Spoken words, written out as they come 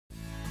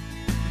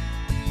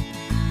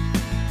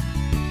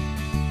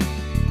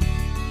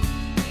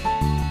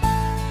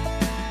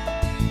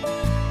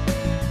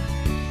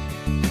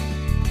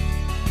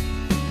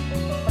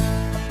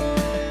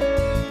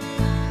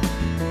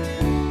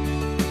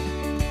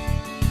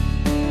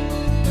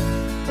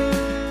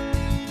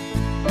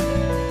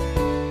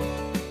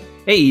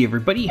Hey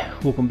everybody,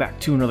 welcome back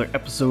to another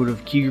episode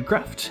of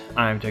KigerCraft.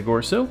 I'm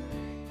Tigorso,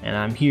 and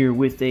I'm here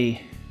with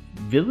a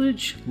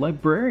village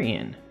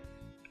librarian.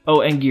 Oh,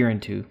 and Giran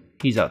too.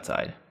 He's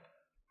outside.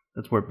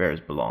 That's where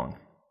bears belong.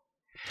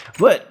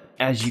 But,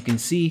 as you can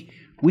see,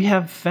 we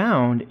have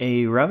found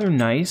a rather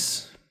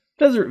nice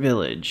desert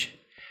village.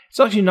 It's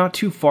actually not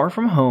too far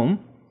from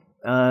home.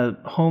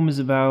 Home is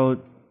about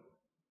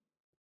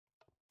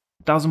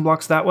 1,000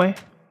 blocks that way.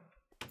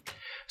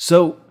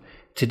 So,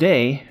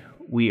 today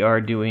we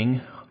are doing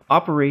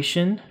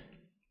Operation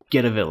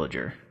Get a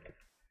Villager.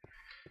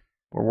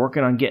 We're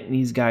working on getting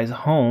these guys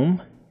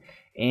home,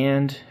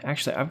 and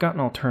actually I've gotten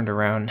all turned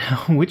around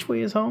now. Which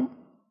way is home?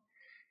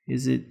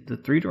 Is it the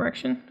 3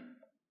 direction?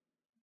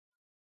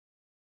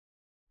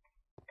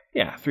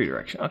 Yeah, 3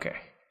 direction, okay.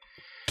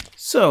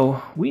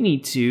 So we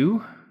need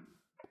to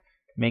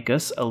make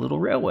us a little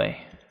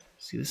railway.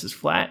 See, this is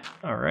flat,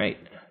 all right.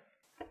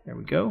 There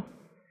we go.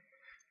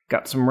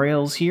 Got some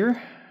rails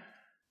here.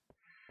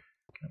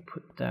 Gonna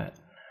put that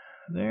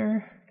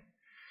there.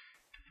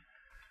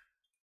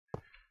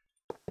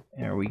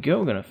 There we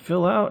go. Gonna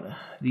fill out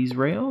these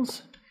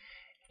rails,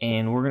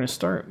 and we're gonna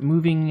start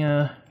moving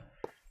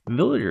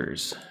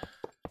villagers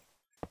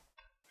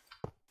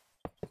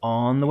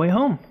on the way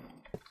home.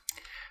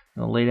 I'm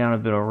gonna lay down a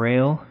bit of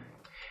rail,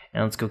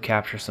 and let's go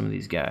capture some of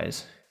these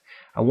guys.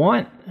 I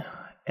want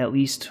at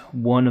least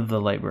one of the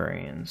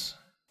librarians.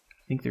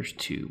 I think there's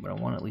 2, but I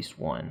want at least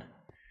one.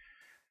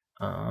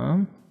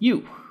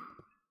 You.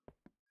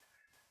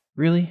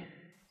 Really?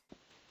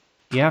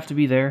 You have to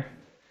be there?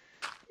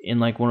 In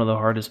like one of the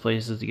hardest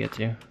places to get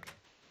to?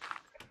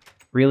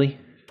 Really?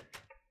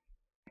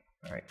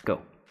 Alright,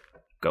 go.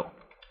 Go.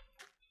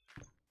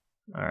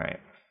 Alright.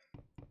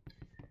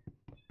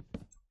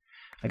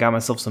 I got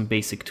myself some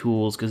basic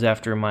tools because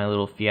after my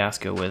little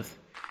fiasco with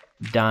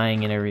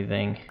dying and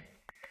everything,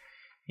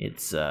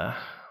 it's a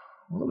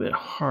little bit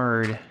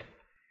hard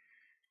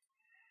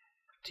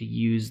to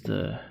use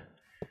the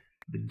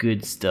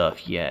good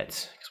stuff yet,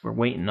 because we're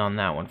waiting on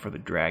that one for the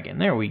dragon.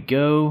 There we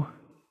go.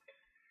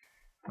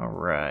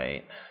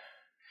 Alright.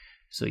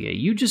 So yeah,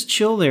 you just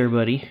chill there,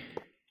 buddy.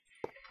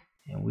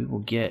 And we will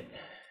get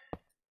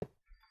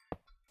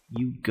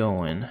you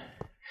going.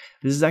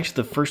 This is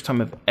actually the first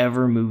time I've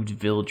ever moved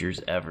villagers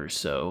ever,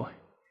 so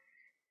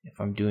if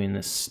I'm doing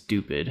this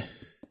stupid,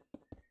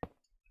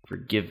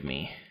 forgive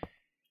me.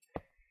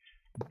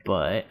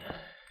 But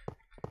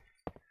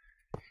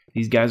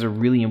these guys are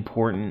really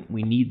important.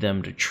 We need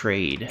them to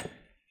trade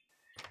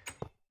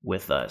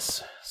with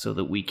us so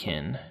that we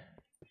can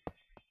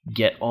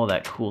get all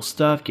that cool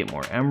stuff, get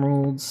more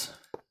emeralds,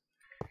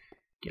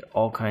 get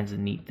all kinds of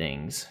neat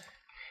things.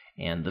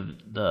 And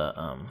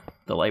the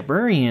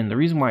librarian, the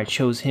reason why I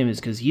chose him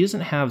is because he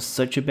doesn't have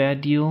such a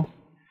bad deal.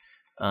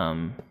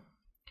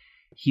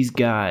 He's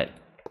got,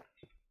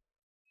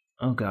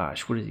 oh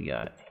gosh, what has he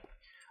got?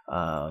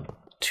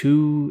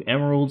 2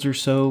 emeralds or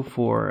so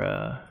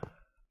for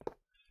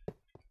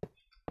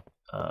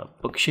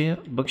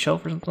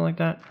bookshelf or something like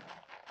that.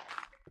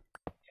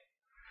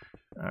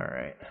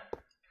 Alright,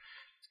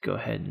 let's go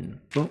ahead and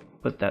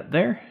put that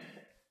there,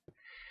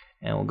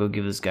 and we'll go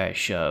give this guy a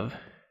shove,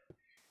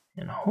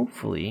 and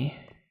hopefully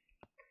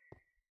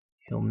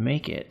he'll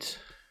make it.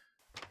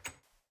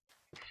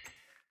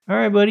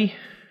 Alright, buddy,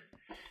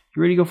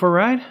 you ready to go for a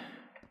ride?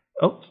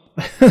 Oh,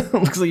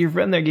 looks like your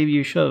friend there gave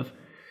you a shove.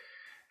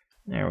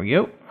 There we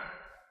go.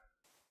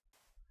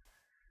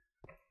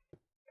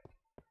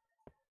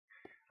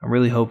 I'm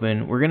really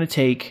hoping we're gonna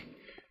take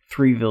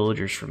 3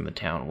 villagers from the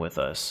town with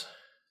us.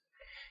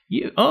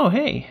 Oh,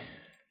 hey,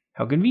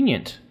 how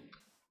convenient.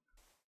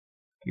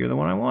 You're the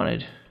one I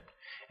wanted.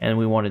 And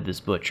we wanted this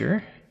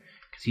butcher,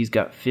 because he's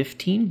got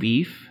 15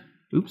 beef.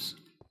 Oops.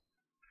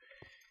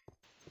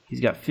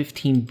 He's got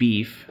 15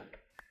 beef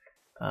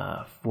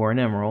for an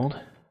emerald.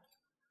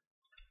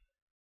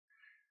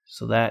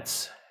 So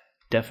that's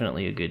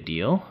definitely a good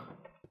deal.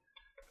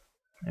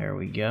 There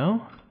we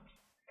go.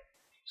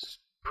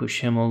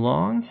 Push him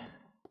along.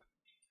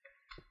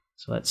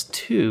 So that's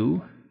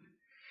 2.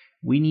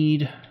 We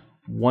need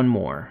 1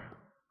 more.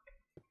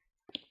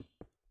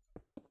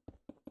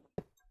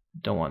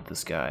 Don't want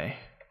this guy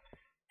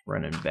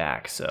running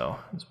back, so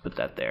let's put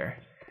that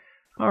there.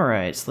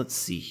 Alright, so let's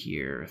see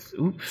here.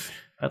 Oops,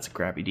 that's a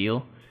crappy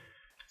deal.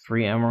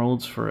 3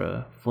 emeralds for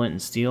a flint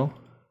and steel.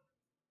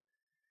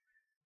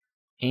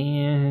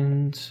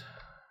 And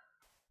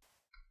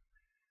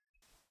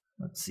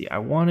let's see,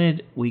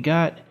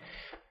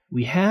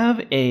 we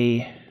have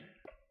a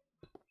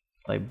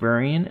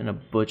librarian and a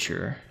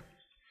butcher.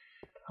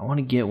 I want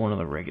to get one of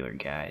the regular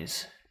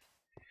guys.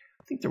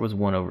 I think there was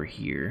one over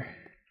here.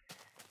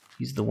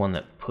 He's the one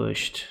that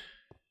pushed.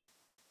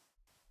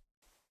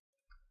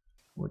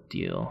 What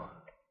deal?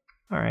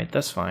 Alright,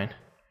 that's fine.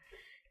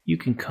 You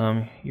can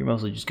come. You're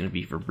mostly just going to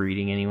be for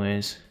breeding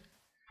anyways.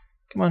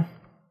 Come on.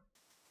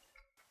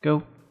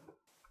 Go.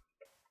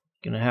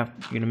 You're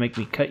gonna make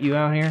me cut you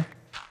out here?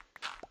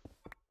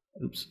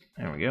 Oops,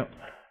 there we go.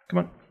 Come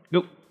on,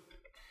 go.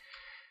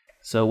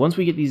 So once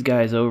we get these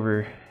guys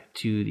over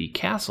to the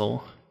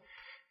castle,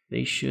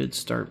 they should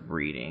start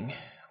breeding,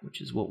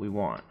 which is what we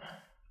want.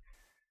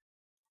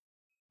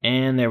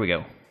 And there we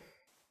go.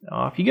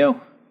 Off you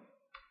go.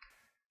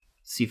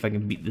 See if I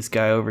can beat this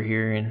guy over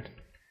here and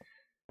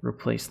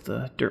replace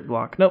the dirt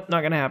block. Nope,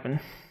 not gonna happen.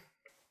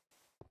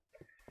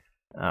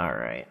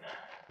 Alright.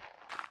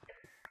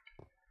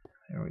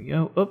 There we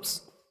go.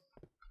 Oops.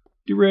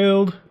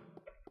 Derailed.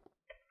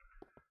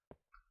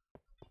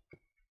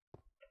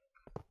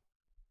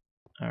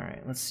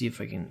 Alright, let's see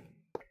if I can...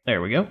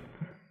 There we go.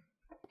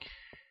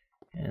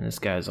 And this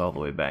guy's all the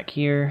way back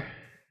here.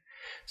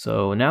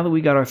 So now that we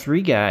got our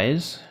 3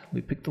 guys,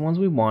 we picked the ones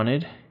we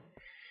wanted.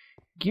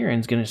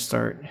 Gieran's gonna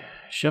start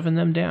shoving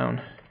them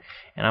down.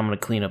 And I'm gonna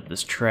clean up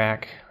this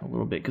track a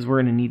little bit because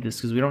we're gonna need this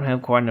because we don't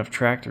have quite enough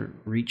track to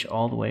reach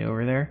all the way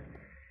over there.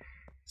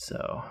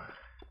 So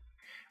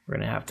we're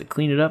gonna have to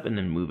clean it up and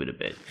then move it a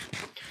bit.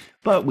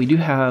 But we do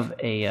have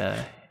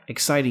a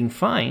exciting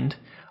find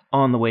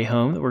on the way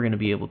home that we're gonna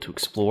be able to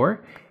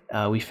explore.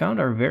 We found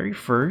our very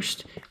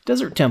first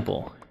desert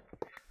temple.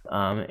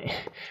 And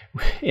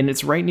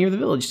it's right near the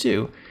village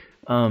too.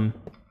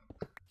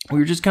 We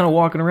were just kind of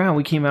walking around.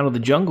 We came out of the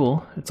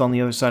jungle. It's on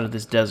the other side of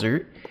this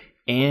desert,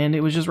 and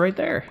it was just right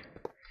there.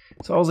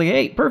 So I was like,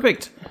 hey,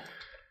 perfect.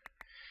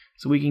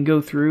 So we can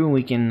go through and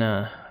we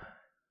can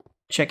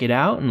check it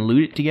out and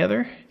loot it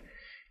together,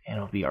 and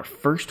it'll be our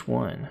first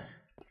one.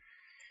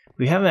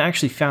 We haven't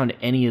actually found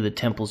any of the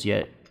temples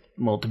yet.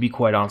 Well, to be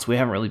quite honest, we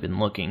haven't really been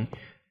looking,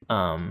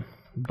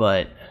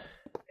 but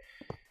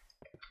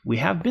we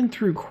have been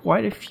through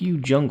quite a few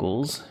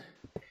jungles.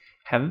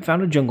 Haven't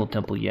found a jungle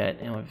temple yet,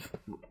 and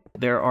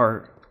there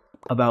are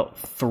about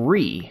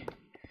 3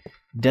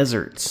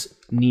 deserts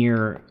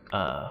near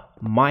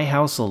my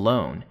house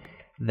alone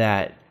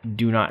that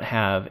do not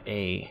have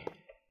a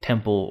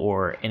temple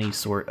or any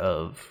sort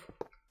of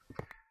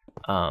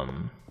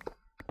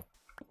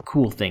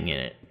cool thing in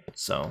it.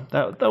 So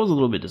that was a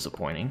little bit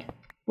disappointing.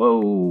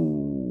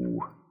 Whoa!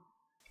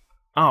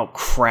 Oh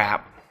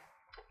crap!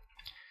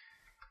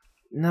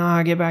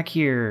 Nah, get back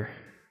here.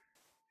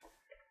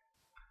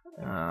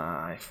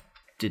 I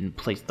didn't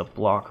place the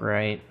block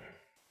right.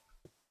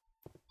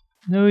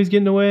 No, he's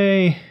getting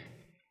away.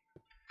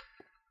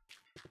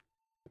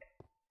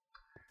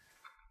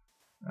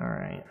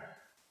 Alright.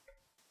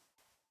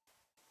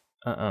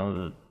 Uh-oh,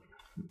 the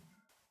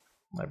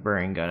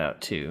librarian got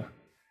out too.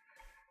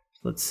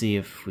 Let's see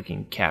if we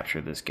can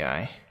capture this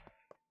guy.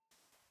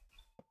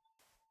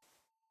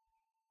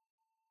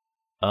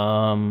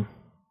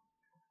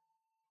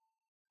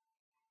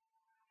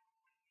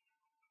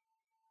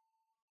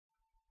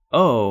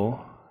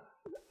 Oh.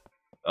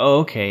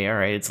 Okay,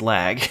 alright, it's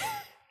lag.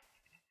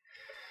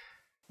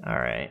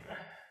 Alright.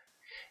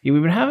 Yeah,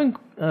 we've been having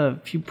a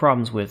few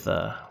problems with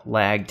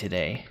lag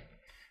today.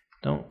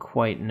 Don't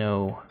quite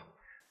know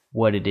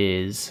what it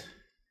is,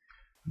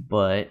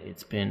 but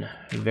it's been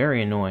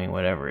very annoying,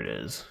 whatever it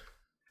is.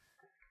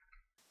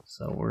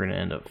 So we're gonna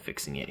end up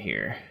fixing it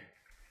here.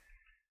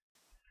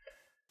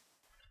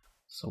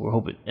 So we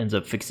hope it ends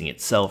up fixing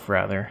itself,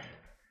 rather.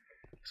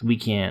 Because we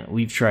can't,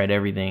 we've tried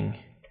everything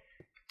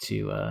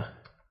to,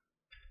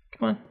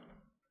 come on,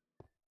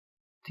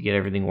 to get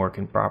everything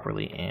working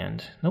properly,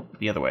 and nope,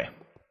 the other way.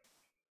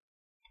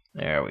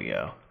 There we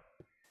go.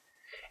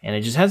 And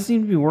it just hasn't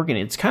seemed to be working.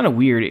 It's kind of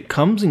weird. It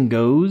comes and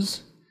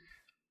goes.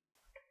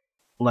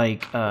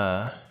 Like,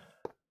 I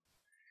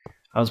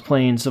was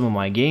playing some of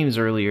my games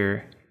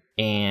earlier,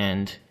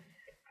 and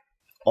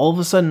all of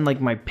a sudden, like,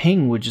 my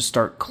ping would just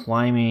start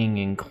climbing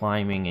and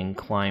climbing and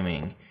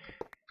climbing.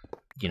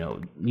 You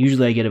know,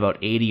 usually I get about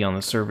 80 on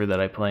the server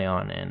that I play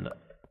on, and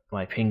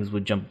my pings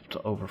would jump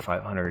to over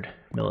 500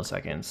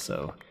 milliseconds.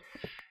 So,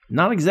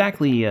 not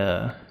exactly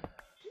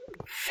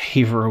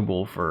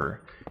favorable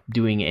for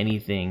doing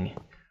anything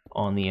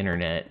on the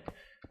internet.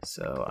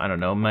 So, I don't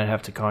know. I might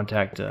have to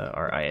contact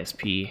our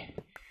ISP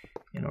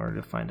in order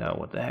to find out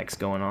what the heck's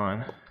going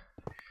on.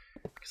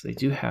 Because they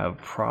do have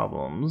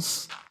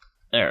problems.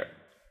 There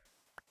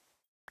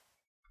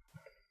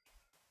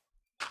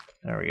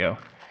we go.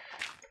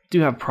 Do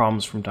have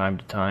problems from time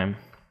to time.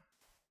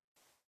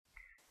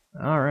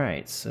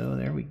 Alright, so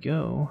there we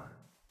go.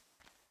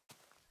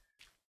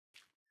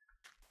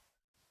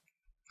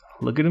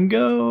 Look at him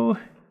go!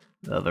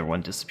 The other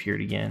one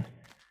disappeared again.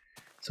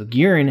 So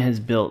Gieran has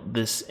built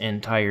this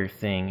entire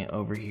thing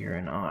over here,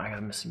 and oh, I got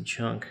a missing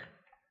chunk.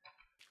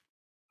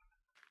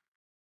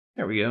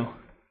 There we go.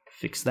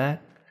 Fix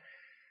that.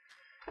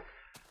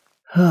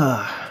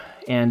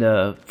 And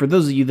for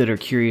those of you that are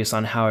curious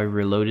on how I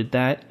reloaded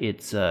that,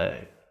 it's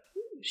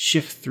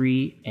Shift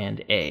 3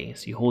 and A.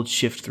 So you hold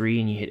Shift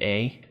 3 and you hit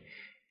A,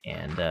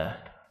 and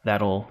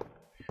that'll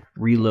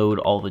reload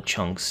all the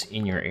chunks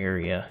in your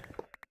area.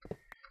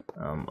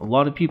 A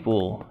lot of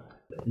people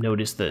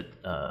noticed that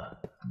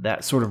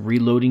that sort of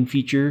reloading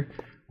feature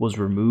was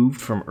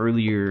removed from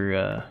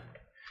earlier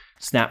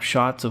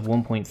snapshots of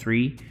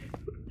 1.3,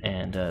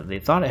 and they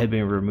thought it had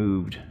been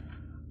removed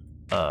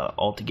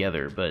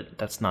altogether, but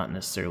that's not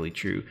necessarily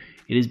true.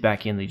 It is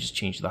back in, they just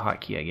changed the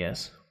hotkey, I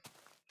guess.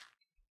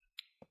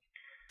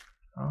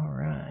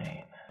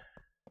 Alright.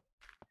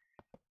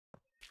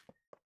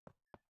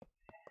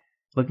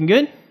 Looking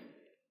good?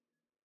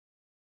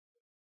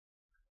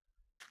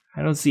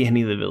 I don't see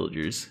any of the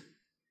villagers.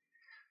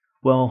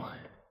 Well,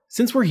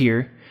 since we're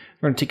here,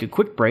 we're going to take a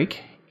quick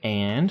break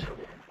and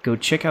go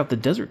check out the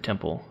desert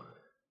temple.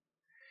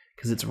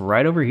 Because it's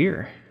right over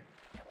here.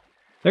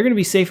 They're going to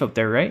be safe up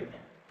there, right?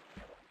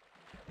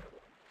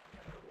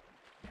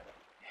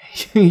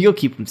 You'll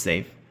keep them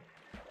safe.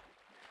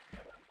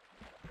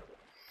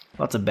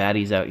 Lots of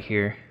baddies out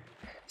here.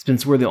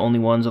 Since we're the only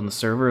ones on the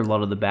server, a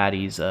lot of the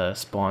baddies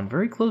spawn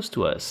very close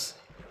to us.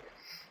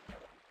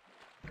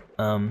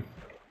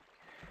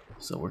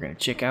 So we're going to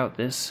check out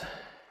this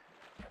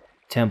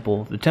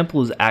temple. The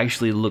temple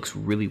actually looks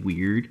really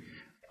weird.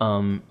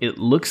 It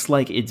looks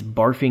like it's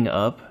barfing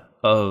up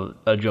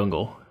a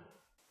jungle.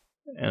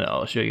 And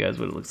I'll show you guys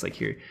what it looks like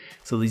here.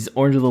 So these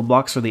orange little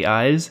blocks are the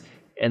eyes,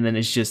 and then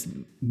it's just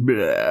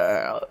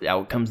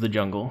out comes the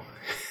jungle.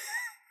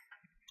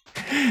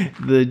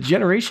 The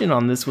generation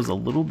on this was a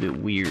little bit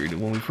weird.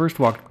 When we first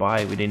walked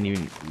by, we didn't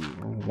even we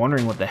were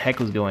wondering what the heck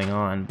was going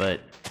on,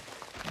 but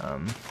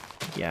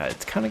yeah,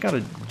 it's kind of got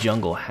a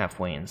jungle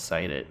halfway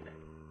inside it.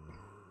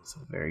 So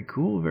very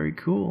cool, very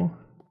cool.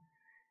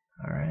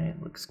 All right,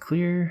 looks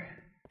clear.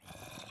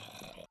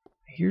 I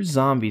hear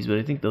zombies, but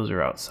I think those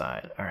are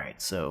outside. All right,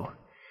 so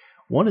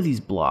one of these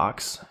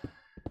blocks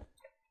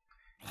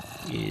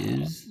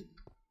is,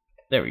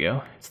 there we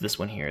go. It's this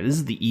one here. This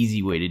is the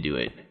easy way to do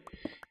it.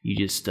 You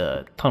just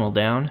tunnel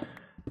down,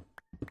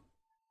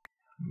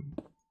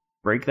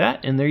 break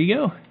that, and there you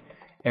go.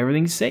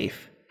 Everything's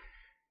safe.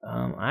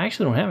 I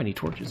actually don't have any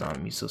torches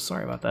on me, so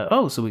sorry about that.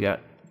 Oh, so we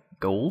got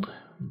gold,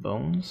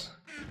 bones.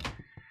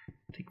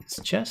 Take this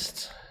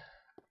chest.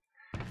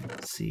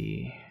 Let's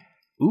see.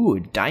 Ooh, a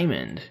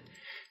diamond.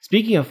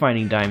 Speaking of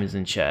finding diamonds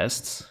in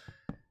chests,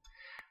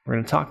 we're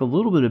going to talk a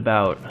little bit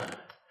about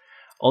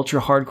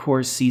Ultra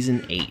Hardcore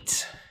Season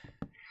 8.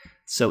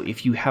 So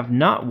if you have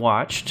not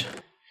watched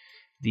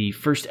the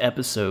first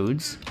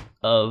episodes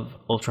of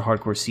Ultra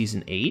Hardcore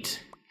Season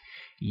 8,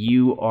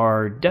 you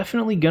are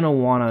definitely going to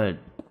want to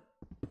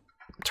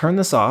turn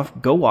this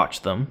off, go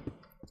watch them,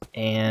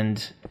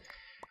 and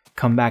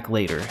come back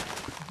later,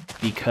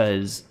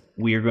 because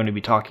we are going to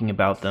be talking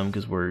about them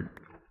because we're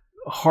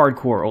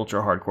hardcore, ultra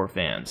hardcore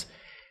fans,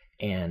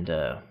 and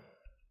we're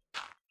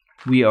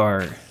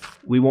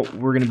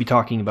going to be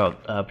talking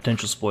about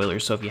potential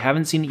spoilers. So if you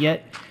haven't seen it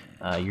yet,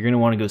 you're going to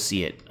want to go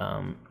see it.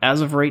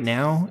 As of right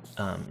now,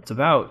 it's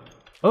about...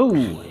 Oh,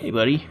 hey,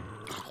 buddy.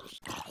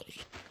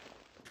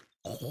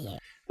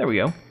 There we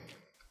go.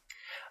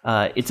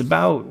 It's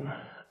about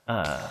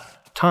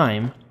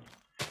time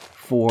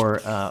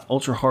for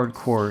Ultra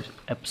Hardcore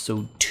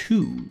Episode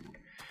 2.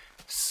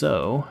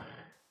 So,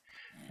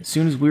 as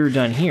soon as we're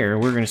done here,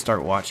 we're going to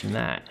start watching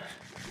that.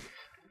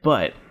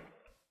 But,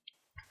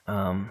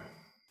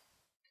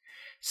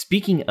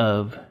 speaking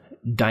of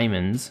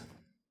diamonds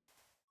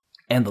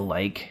and the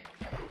like,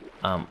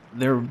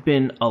 there have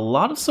been a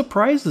lot of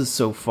surprises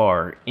so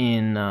far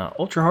in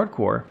Ultra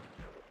Hardcore.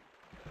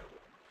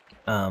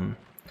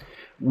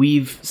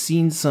 We've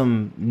seen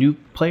some new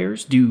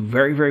players do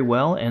very, very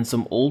well, and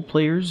some old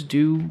players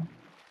do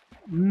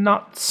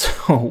not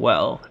so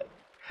well.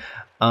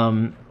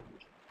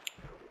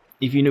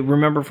 If you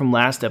remember from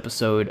last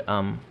episode,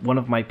 one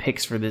of my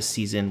picks for this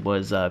season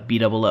was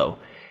BOO,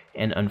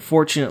 and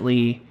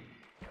unfortunately,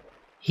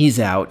 he's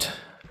out.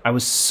 I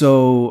was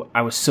so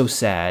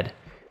sad.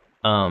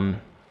 I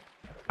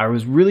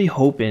was really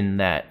hoping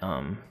that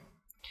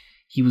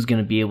he was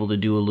going to be able to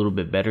do a little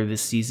bit better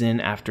this season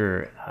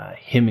after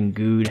him and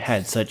Good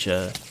had such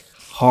a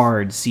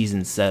hard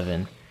Season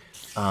 7.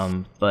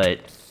 But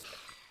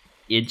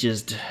it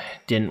just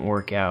didn't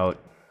work out.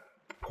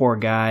 Poor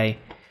guy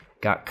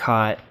got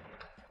caught,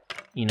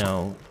 you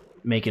know,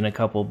 making a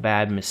couple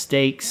bad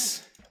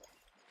mistakes.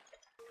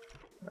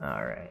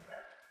 All right.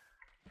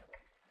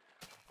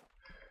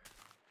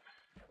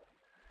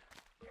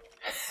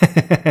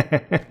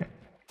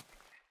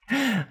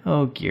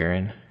 Oh,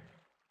 Kieran.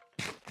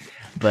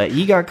 But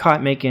he got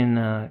caught making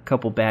a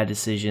couple bad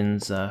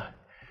decisions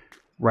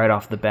right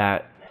off the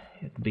bat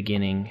at the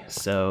beginning,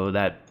 so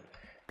that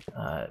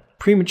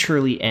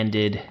prematurely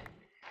ended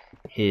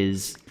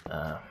his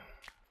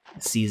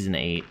Season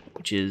 8,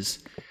 which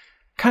is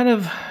kind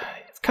of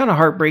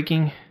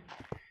heartbreaking,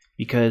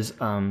 because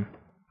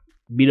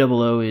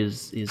BOO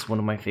is one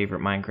of my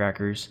favorite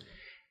Mindcrackers,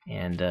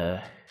 and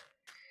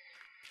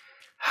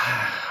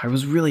I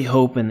was really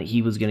hoping that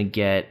he was going to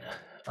get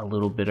a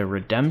little bit of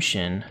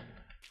redemption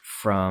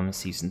from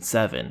Season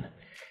 7,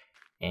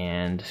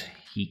 and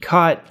he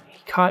caught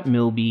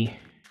Milby.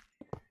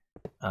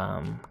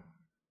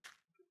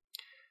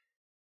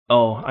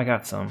 Oh, I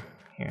got some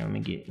here. Let me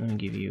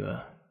give you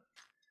a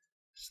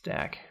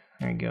stack.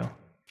 There you go.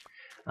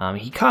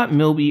 He caught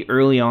Milby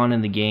early on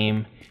in the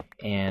game,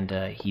 and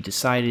he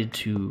decided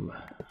to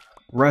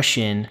rush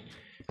in,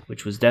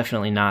 which was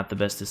definitely not the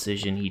best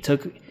decision. He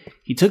took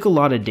a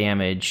lot of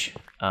damage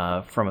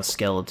from a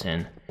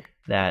skeleton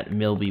that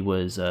Milby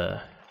was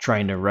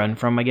trying to run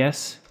from, I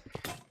guess.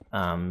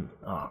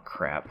 Oh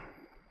crap,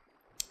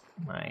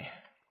 my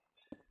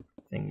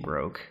thing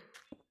broke.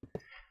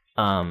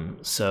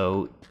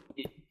 So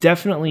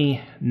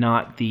definitely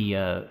not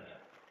the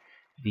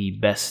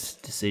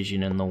best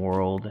decision in the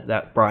world.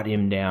 That brought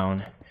him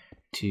down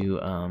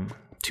to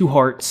 2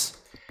 hearts,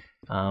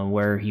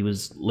 where he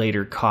was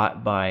later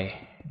caught by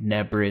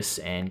Nebris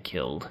and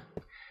killed.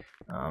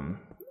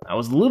 I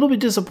was a little bit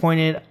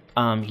disappointed.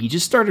 He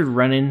just started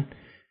running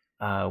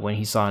when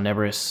he saw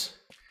Nebris.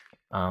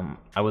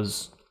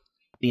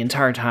 The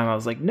entire time I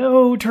was like,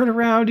 no, turn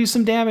around, do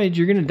some damage,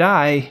 you're gonna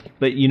die.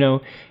 But you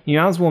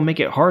might as well make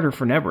it harder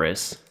for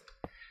Nebris.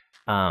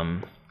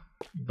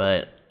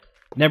 But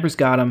Nebris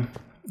got him,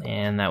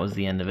 and that was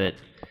the end of it.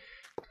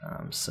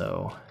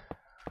 So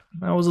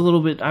I was a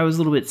little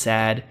bit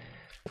sad.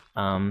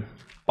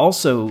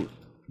 Also,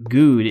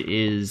 Good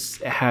is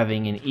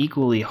having an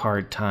equally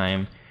hard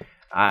time.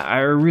 I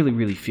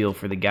really feel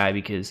for the guy,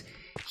 because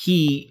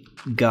he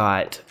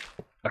got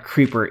a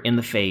creeper in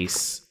the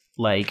face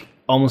like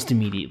almost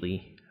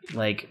immediately,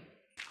 like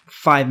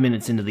 5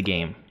 minutes into the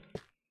game.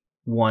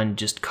 One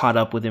just caught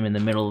up with him in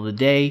the middle of the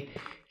day.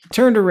 He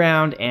turned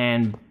around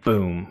and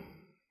boom.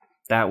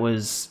 That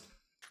was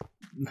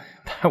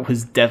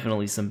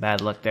definitely some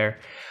bad luck there.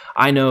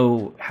 I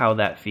know how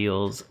that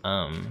feels,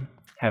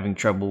 having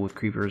trouble with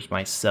creepers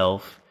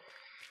myself.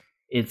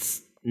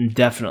 It's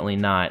definitely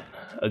not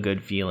a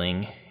good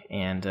feeling,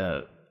 and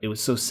it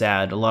was so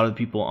sad. A lot of the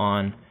people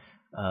on...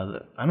 I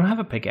don't have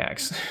a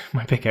pickaxe.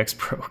 My pickaxe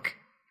broke.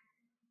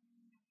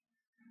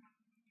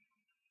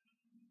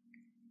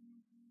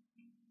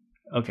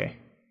 Okay.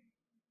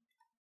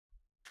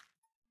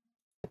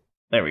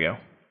 There we go.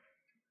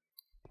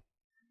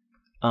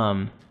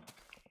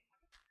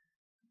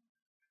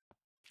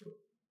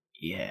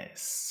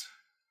 Yes.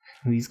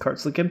 These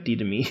carts look empty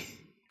to me.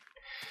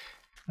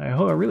 I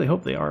really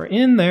hope they are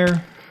in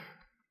there.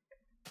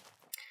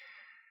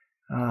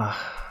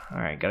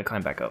 Alright, gotta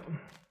climb back up.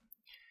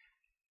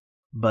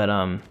 But,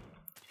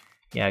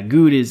 yeah,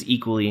 Good is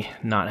equally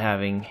not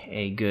having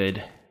a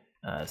good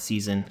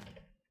season.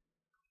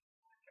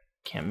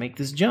 Can't make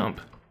this jump.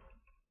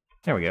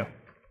 There we go.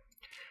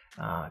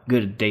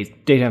 Good,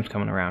 daytime's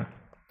coming around.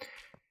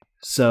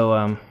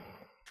 So,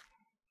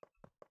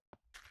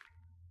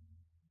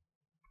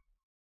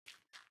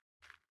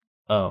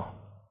 oh.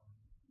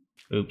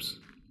 Oops.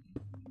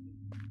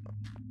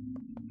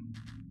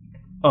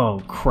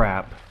 Oh,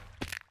 crap.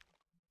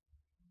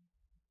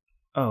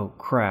 Oh,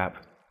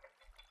 crap.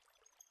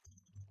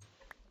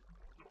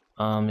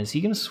 Is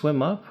he gonna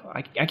swim up?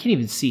 I can't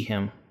even see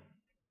him.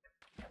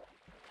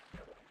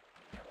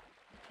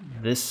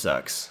 This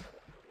sucks.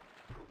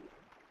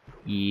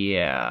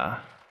 Yeah.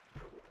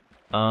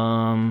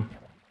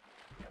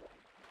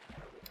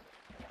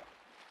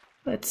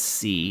 Let's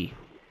see.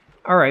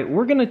 Alright,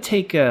 we're gonna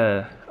take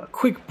a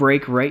quick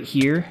break right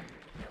here.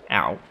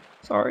 Ow.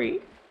 Sorry.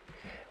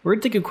 We're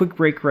gonna take a quick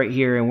break right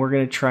here, and we're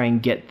gonna try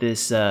and get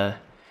this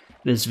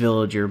this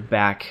villager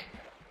back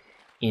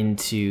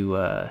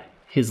into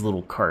his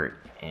little cart,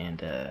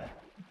 and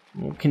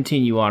we'll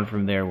continue on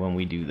from there when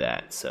we do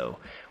that. So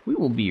we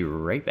will be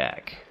right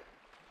back.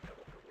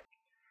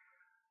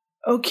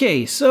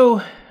 Okay,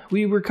 so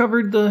we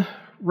recovered the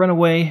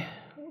runaway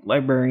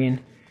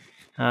librarian.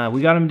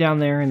 We got him down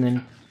there and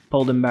then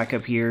pulled him back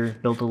up here,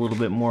 built a little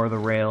bit more of the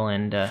rail,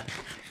 and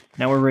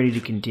now we're ready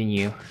to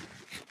continue.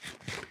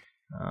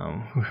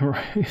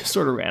 We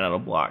sort of ran out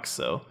of blocks,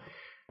 so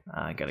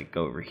I gotta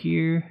go over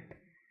here,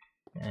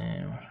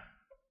 and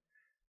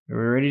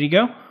we're ready to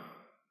go.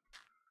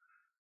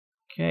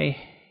 Okay,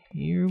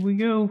 here we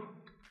go.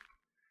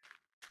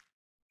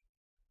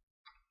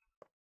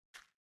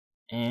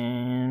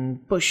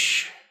 And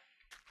push.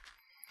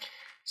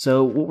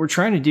 So what we're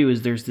trying to do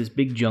is there's this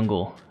big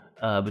jungle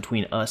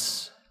between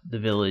us, the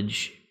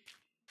village,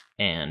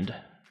 and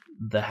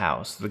the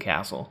house, the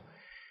castle.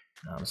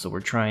 So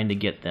we're trying to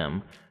get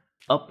them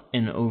up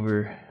and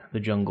over the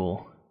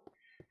jungle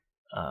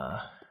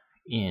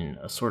in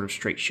a sort of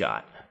straight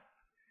shot.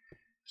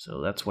 So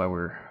that's why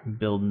we're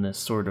building this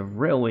sort of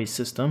railway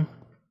system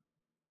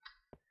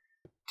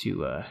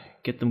to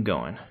get them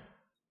going.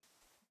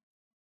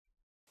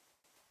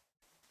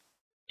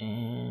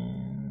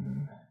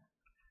 And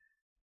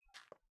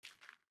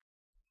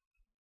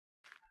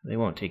they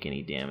won't take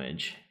any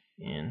damage.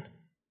 And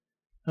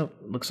oh,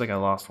 looks like I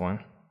lost one.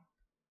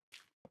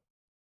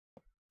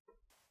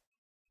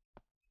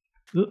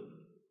 Oop.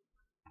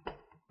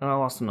 Oh, I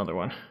lost another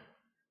one.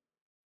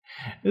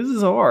 This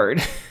is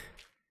hard.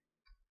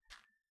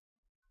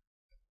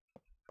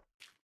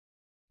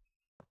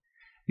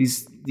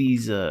 These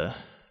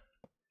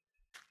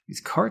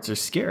carts are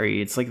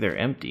scary. It's like they're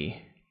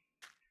empty.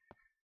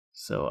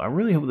 So I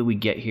really hope that we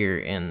get here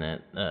and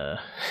that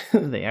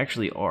they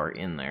actually are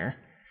in there.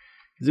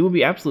 Because it would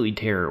be absolutely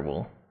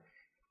terrible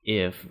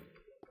if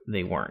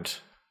they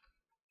weren't.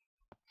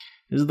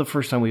 This is the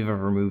first time we've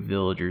ever moved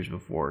villagers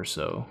before,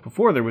 so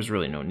before there was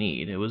really no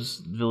need. It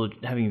was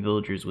having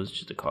villagers was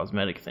just a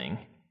cosmetic thing.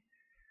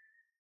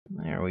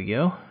 There we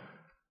go.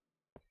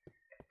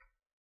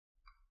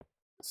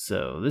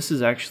 So this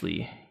is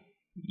actually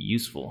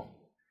useful.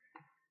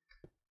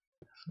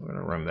 So we're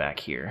gonna run back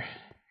here.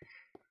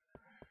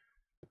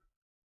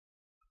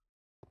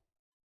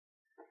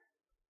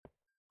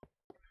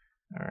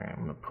 Alright,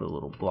 I'm going to put a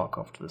little block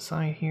off to the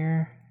side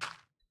here.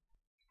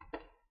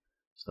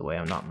 So the way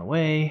I'm not in the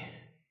way.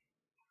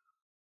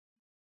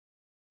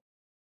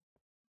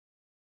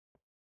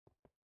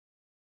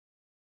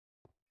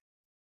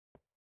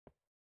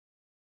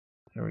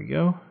 There we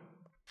go.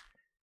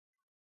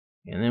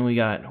 And then we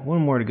got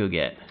one more to go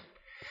get.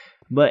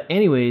 But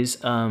anyways,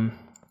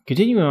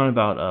 continuing on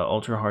about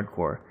Ultra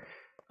Hardcore,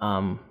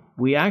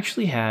 we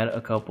actually had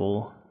a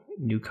couple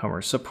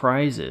newcomer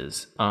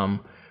surprises.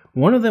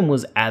 One of them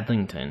was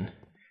Adlington.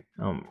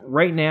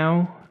 Right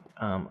now,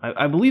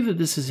 I believe that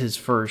this is his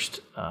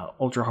first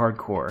Ultra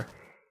Hardcore,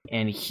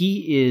 and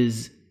he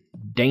is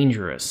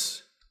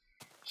dangerous.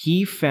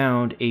 He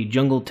found a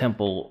jungle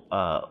temple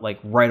like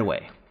right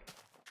away.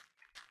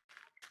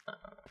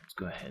 Let's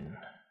go ahead and...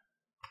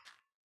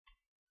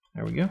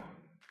 There we go.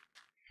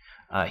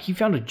 He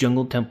found a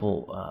jungle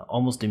temple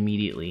almost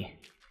immediately,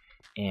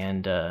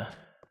 and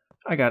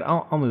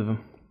I'll move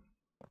him.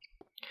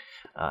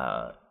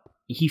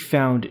 He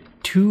found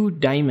 2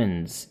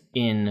 diamonds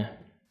in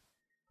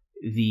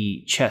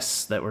the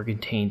chests that were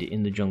contained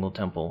in the jungle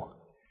temple.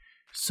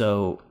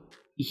 So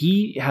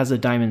he has a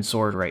diamond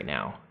sword right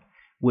now,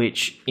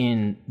 which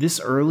in this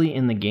early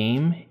in the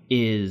game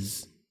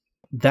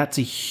that's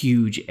a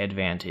huge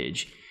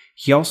advantage.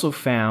 He also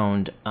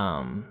found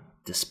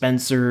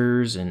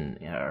dispensers and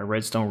a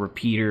redstone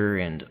repeater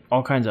and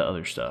all kinds of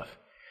other stuff.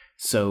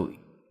 So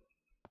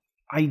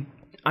I'm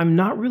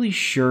not really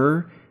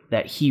sure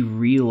that he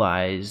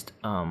realized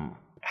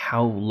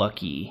how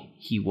lucky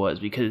he was,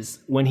 because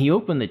when he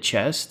opened the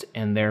chest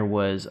and there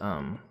was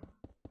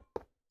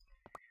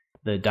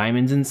the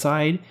diamonds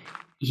inside,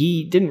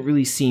 he didn't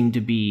really seem to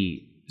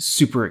be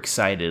super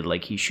excited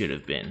like he should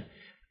have been.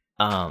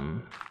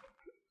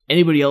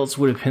 Anybody else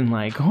would have been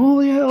like,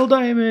 holy hell,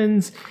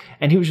 diamonds!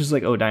 And he was just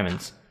like, oh,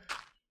 diamonds.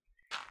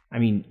 I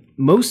mean,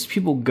 most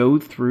people go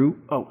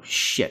through... Oh,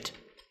 shit.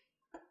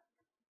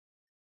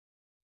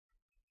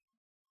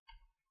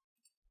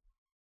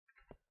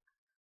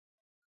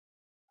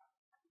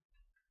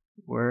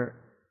 Where...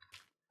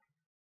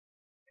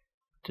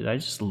 Did I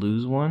just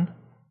lose one?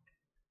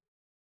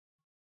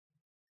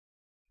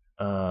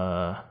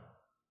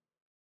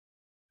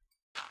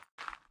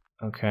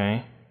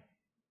 Okay.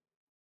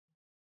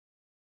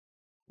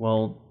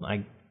 Well,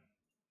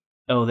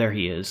 oh, there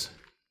he is.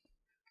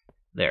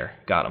 There,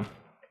 got him.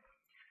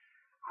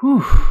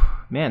 Whew.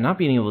 Man, not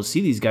being able to see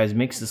these guys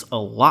makes this a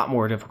lot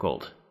more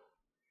difficult.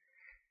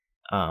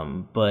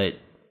 But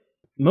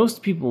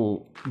most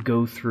people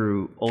go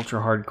through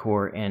Ultra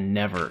Hardcore and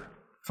never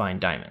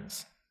find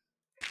diamonds.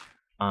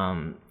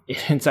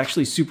 It's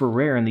actually super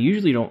rare, and they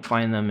usually don't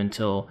find them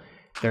until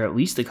they're at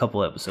least a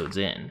couple episodes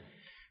in.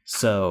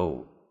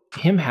 So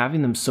him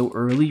having them so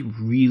early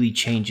really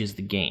changes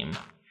the game.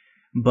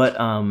 But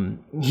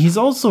he's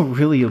also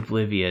really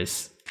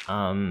oblivious.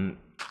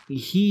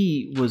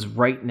 He was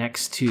right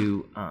next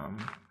to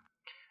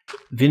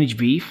Vintage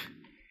Beef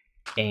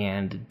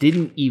and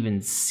didn't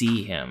even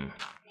see him.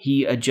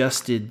 He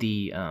adjusted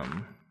the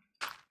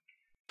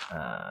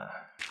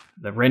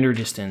render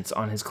distance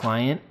on his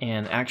client,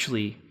 and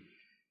actually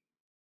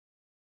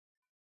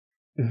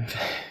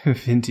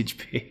Vintage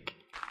Pig.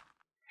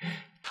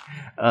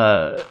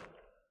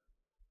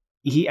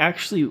 He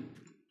actually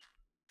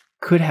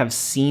could have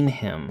seen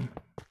him,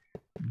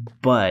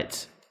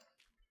 but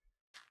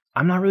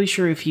I'm not really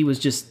sure if he was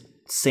just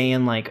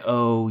saying like,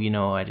 oh, you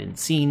know, I didn't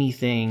see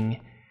anything,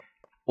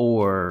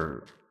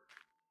 or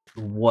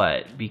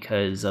what,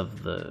 because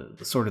of the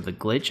sort of the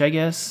glitch, I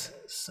guess.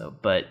 So,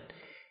 but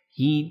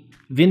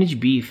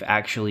Vintage Beef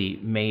actually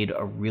made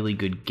a really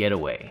good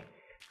getaway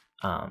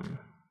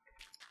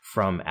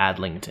from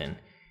Adlington.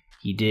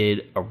 He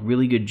did a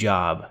really good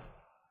job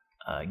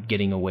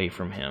getting away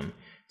from him.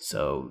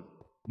 So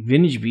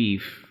Vintage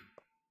Beef,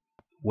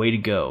 way to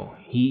go.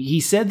 He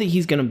said that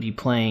he's going to be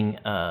playing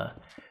a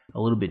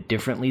little bit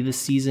differently this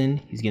season.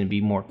 He's going to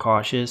be more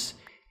cautious,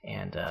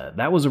 and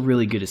that was a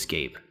really good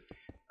escape.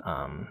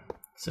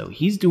 So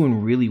he's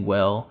doing really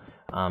well.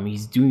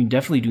 He's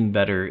definitely doing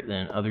better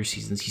than other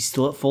seasons. He's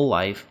still at full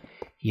life.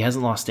 He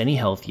hasn't lost any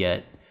health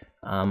yet.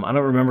 I don't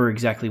remember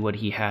exactly what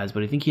he has,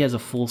 but I think he has a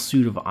full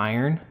suit of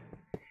iron.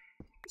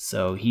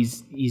 So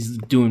he's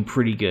doing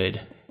pretty good.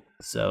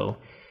 So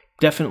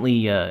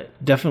definitely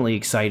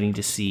exciting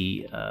to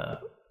see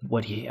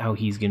how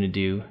he's gonna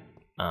do.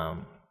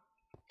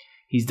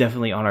 He's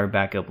definitely on our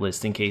backup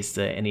list in case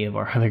any of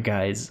our other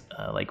guys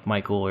like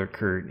Michael or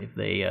Kurt, if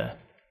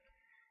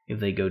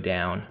they go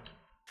down.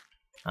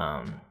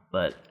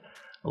 But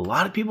a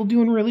lot of people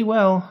doing really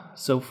well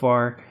so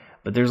far,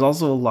 but there's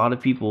also a lot of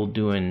people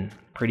doing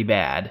pretty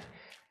bad.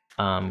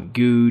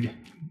 Good,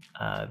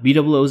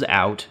 BWO's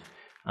out.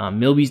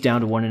 Milby's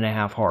down to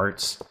 1.5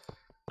 hearts.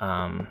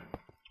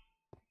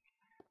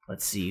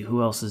 Let's see,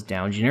 who else is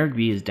down? Generic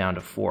B is down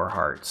to 4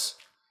 hearts,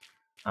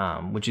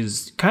 which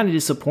is kind of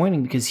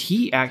disappointing because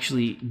he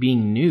actually,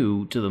 being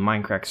new to the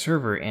MindCrack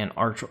server and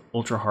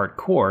Ultra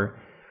Hardcore,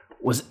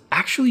 was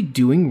actually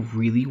doing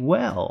really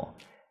well.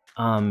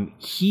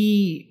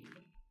 He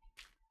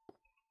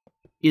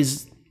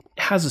is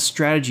has a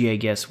strategy, I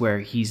guess, where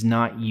he's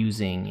not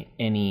using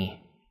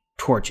any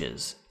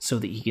torches so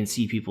that he can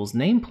see people's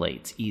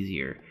nameplates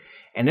easier.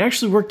 And it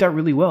actually worked out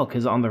really well,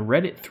 because on the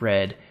Reddit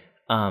thread,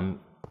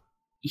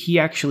 he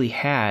actually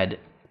had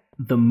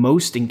the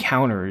most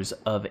encounters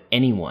of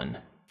anyone,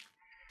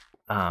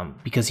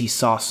 because he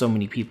saw so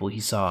many people. He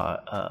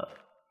saw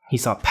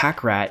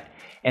Packrat,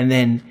 and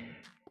then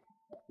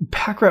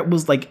Packrat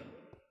was like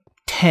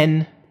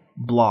 10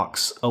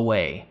 blocks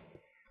away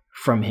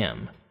from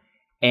him,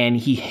 and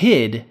he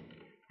hid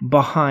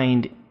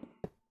behind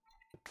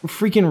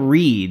freaking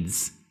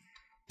reeds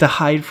to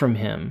hide from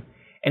him.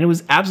 And it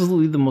was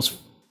absolutely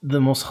the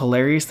most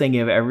hilarious thing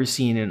I've ever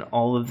seen in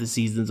all of the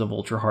seasons of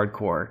Ultra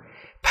Hardcore.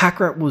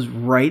 Packrat was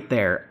right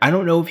there. I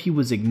don't know if he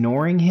was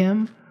ignoring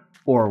him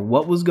or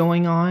what was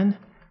going on,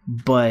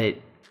 but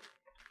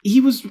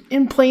he was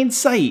in plain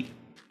sight,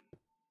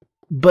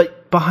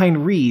 but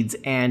behind reeds,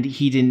 and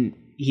he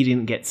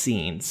didn't get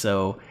seen.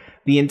 So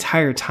the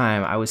entire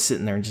time I was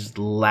sitting there and just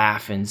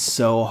laughing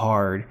so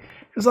hard,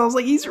 because I was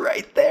like, he's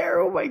right there,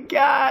 oh my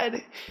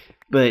god.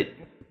 But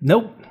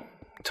nope,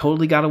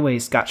 totally got away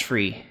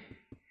scotch-free.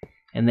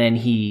 And then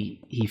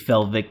he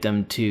fell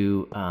victim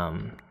to,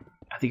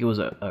 I think it was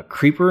a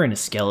creeper and a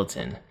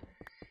skeleton.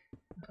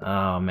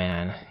 Oh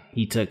man,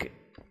 he took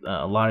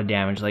a lot of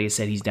damage. Like I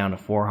said, he's down to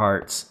 4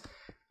 hearts.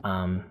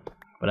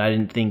 But I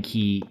didn't think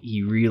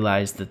he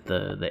realized that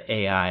the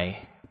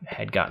AI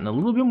had gotten a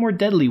little bit more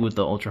deadly with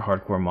the Ultra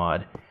Hardcore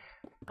mod.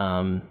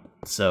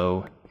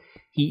 So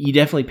he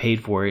definitely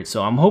paid for it.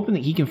 So I'm hoping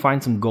that he can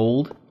find some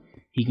gold.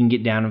 He can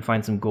get down and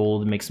find some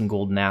gold and make some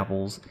golden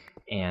apples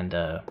and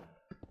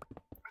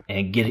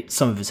get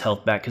some of his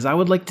health back. Because I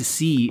would like to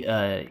see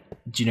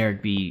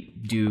Generic B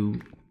do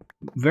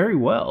very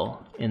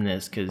well in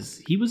this,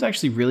 because he was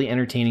actually really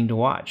entertaining to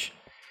watch.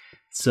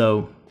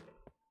 So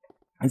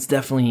it's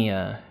definitely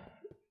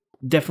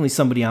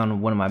somebody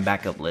on one of my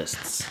backup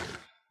lists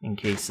in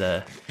case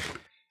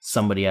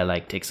somebody I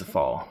like takes a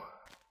fall.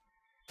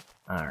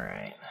 All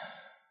right.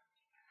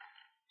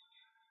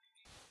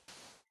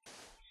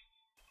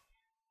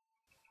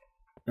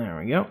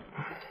 There we go.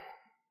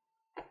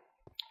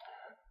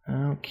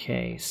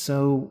 Okay,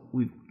 so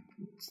we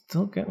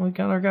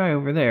got our guy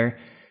over there.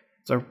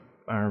 It's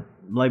our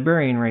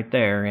librarian right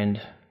there,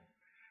 and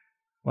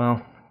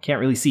well,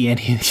 can't really see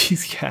any of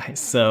these guys.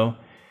 So,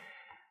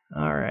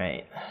 all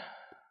right.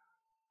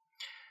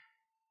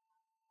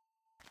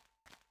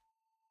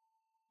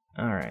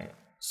 All right.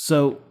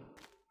 So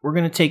we're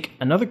gonna take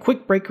another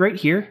quick break right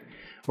here.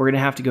 We're gonna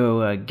have to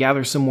go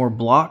gather some more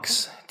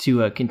blocks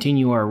to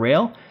continue our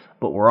rail.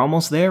 But we're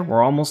almost there,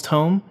 we're almost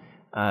home,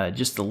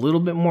 just a little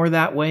bit more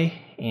that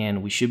way,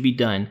 and we should be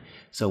done.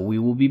 So we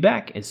will be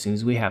back as soon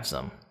as we have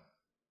some.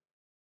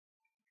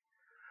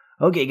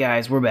 Okay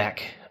guys, we're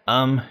back.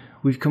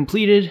 We've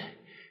completed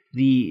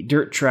the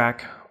dirt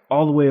track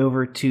all the way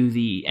over to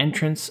the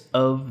entrance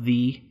of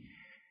the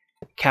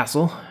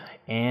castle,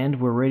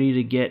 and we're ready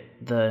to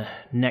get the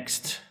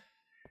next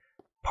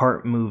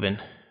part moving.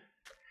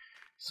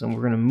 So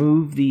we're going to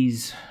move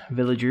these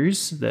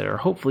villagers that are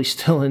hopefully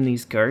still in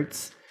these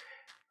carts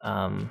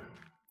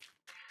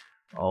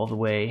all the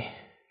way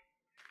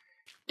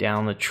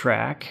down the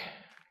track.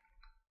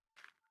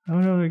 Oh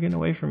no, they're getting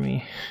away from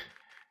me.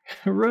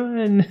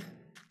 Run!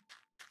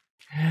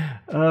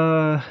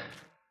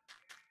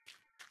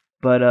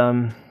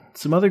 But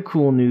some other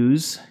cool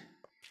news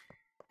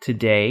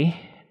today.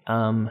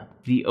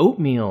 The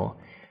Oatmeal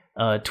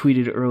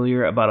tweeted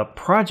earlier about a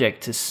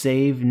project to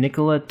save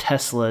Nikola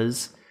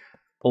Tesla's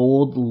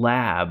old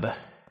lab.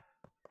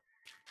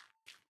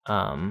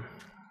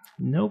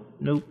 Nope.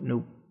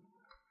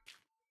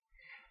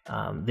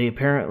 They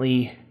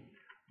apparently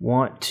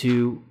want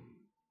to...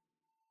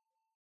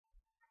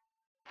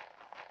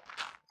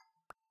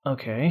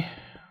 Okay.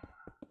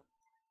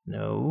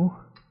 No.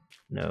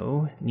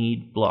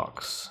 Need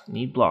blocks.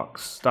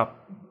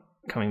 Stop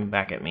coming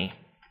back at me.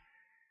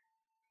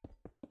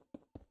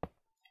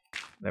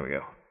 There we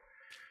go.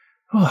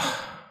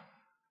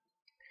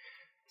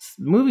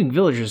 Moving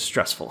villagers is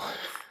stressful.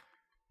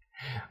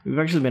 We've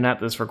actually been at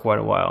this for quite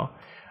a while.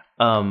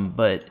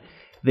 But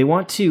they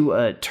want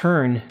to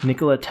turn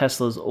Nikola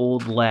Tesla's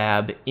old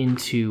lab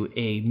into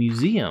a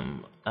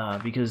museum,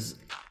 because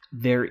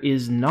there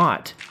is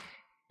not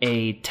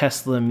a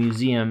Tesla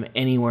museum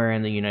anywhere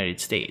in the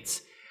United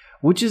States,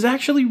 which is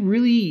actually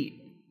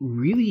really,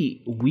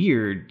 really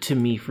weird to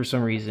me for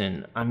some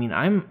reason. I mean,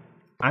 I'm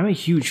a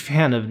huge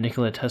fan of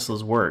Nikola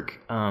Tesla's work.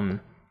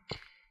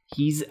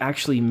 He's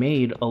actually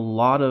made a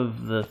lot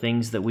of the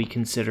things that we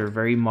consider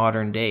very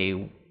modern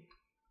day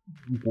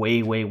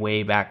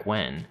way back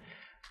when.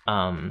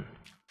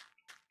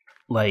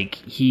 Like,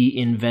 he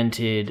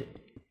invented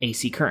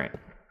AC current,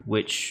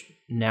 which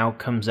now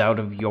comes out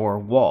of your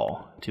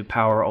wall to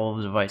power all of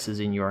the devices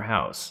in your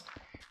house.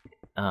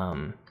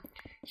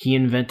 He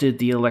invented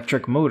the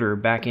electric motor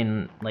back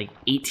in like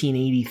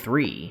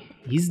 1883.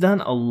 He's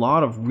done a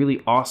lot of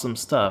really awesome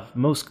stuff.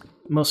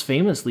 Most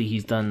famously,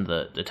 he's done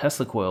the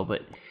Tesla coil,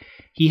 but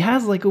he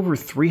has like over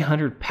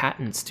 300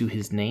 patents to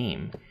his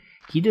name.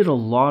 he did a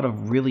lot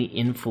of really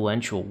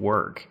influential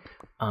work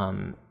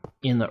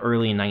in the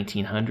early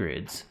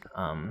 1900s.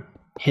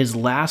 His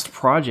last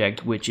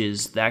project, which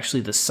is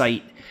actually the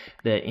site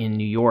that in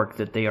New York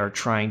that they are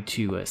trying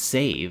to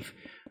save,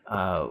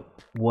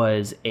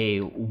 was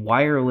a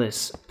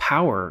wireless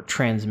power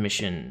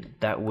transmission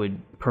that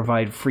would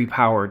provide free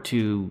power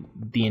to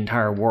the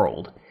entire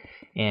world.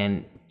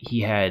 And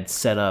he had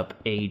set up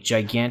a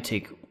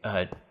gigantic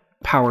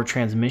power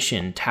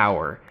transmission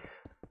tower.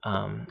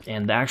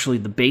 And actually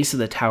the base of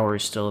the tower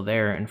is still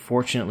there.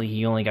 Unfortunately,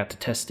 he only got to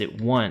test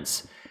it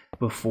once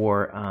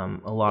before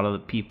a lot of the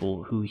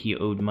people who he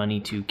owed money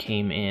to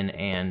came in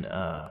and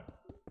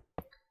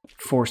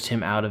forced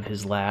him out of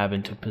his lab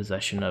and took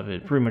possession of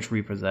it, pretty much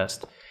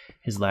repossessed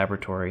his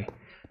laboratory,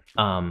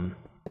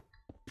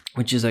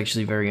 which is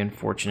actually very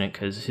unfortunate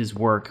because his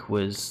work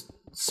was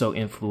so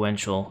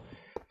influential.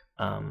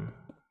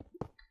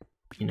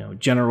 You know,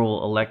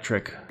 General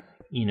Electric,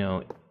 you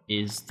know,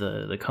 is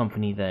the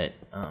company that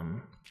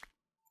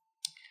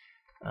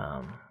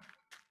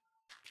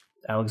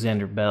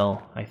Alexander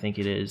Bell, I think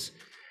it is,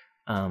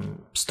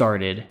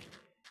 started,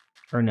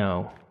 or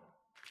no,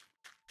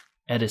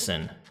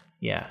 Edison.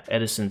 Yeah,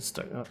 Edison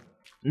started.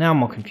 Now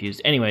I'm all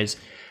confused. Anyways,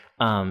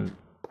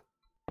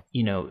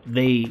 you know,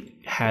 they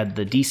had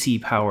the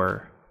DC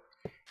power,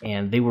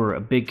 and they were a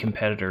big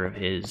competitor of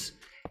his,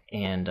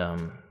 and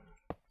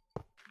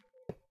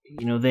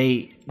you know,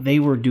 they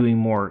were doing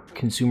more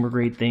consumer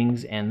grade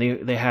things, and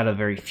they had a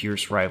very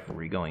fierce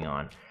rivalry going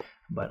on.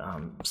 But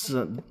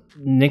so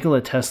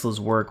Nikola Tesla's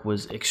work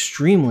was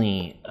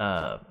extremely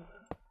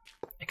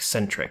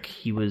eccentric.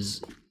 He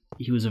was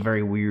a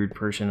very weird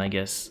person, I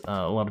guess.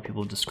 A lot of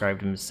people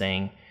described him as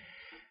saying.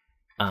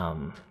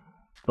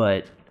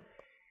 But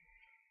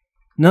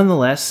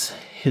nonetheless,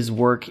 his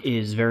work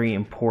is very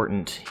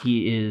important.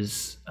 He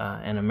is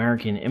an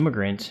American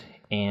immigrant,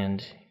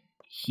 and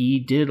he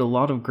did a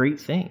lot of great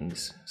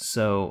things.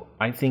 So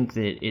I think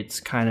that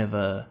it's kind of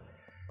a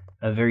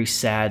very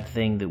sad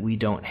thing that we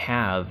don't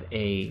have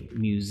a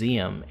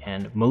museum,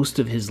 and most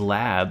of his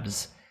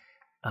labs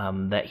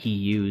that he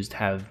used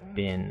have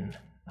been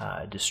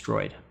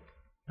destroyed,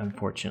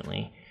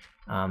 unfortunately,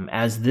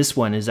 as this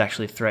one is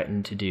actually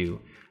threatened to do.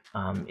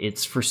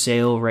 It's for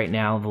sale right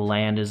now. The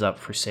land is up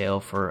for sale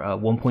for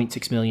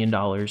 $1.6 million,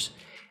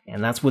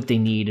 and that's what they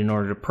need in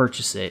order to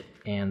purchase it.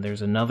 And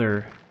there's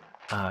another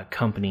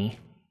company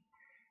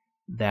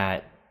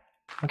that...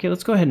 Okay,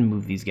 let's go ahead and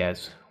move these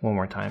guys one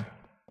more time.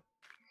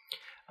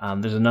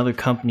 There's another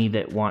company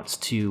that wants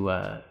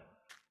to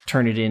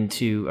turn it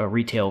into a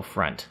retail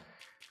front,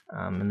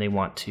 and they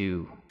want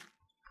to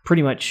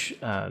pretty much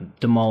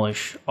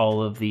demolish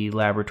all of the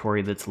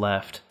laboratory that's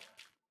left,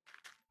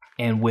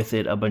 and with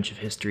it a bunch of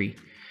history.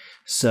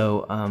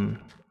 So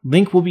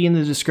link will be in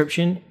the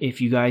description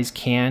if you guys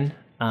can.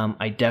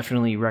 I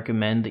definitely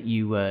recommend that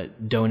you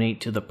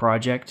donate to the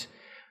project.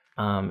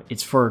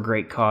 It's for a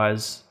great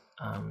cause.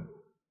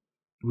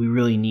 We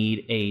really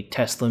need a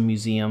Tesla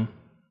museum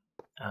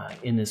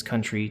in this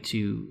country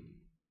to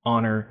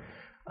honor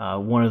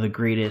one of the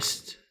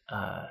greatest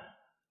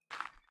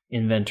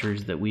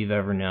inventors that we've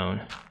ever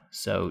known.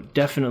 So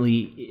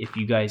definitely, if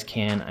you guys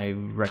can, I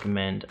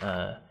recommend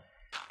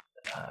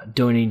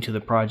donating to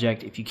the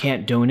project. If you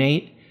can't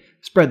donate,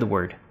 spread the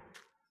word.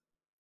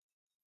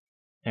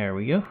 There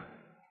we go.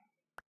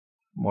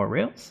 More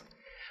rails.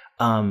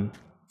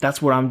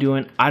 That's what I'm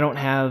doing. I don't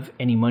have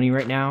any money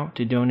right now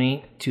to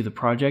donate to the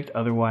project.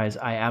 Otherwise,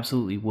 I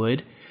absolutely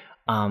would.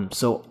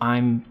 So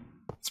I'm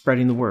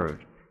spreading the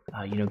word.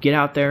 You know, get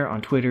out there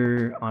on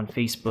Twitter, on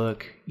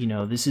Facebook. You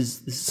know, this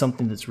is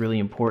something that's really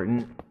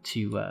important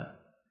to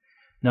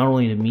not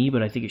only to me,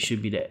 but I think it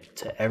should be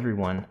to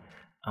everyone.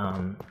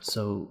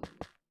 So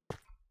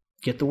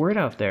get the word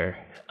out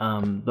there.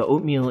 The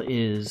Oatmeal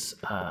is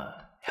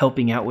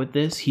helping out with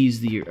this. He's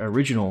the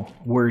original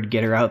word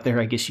getter out there,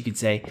 I guess you could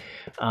say.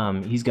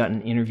 He's got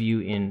an interview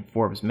in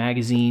Forbes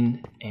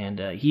magazine, and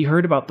he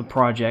heard about the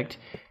project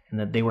and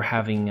that they were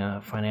having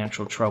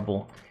financial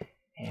trouble,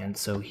 and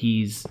so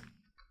he's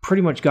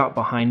pretty much got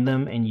behind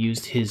them and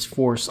used his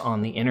force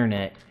on the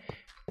internet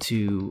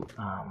to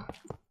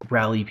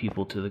rally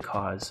people to the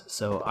cause.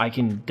 So I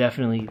can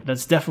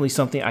that's definitely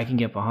something I can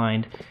get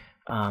behind.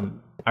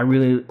 I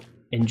really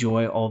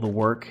enjoy all the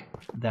work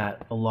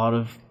that a lot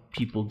of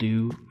people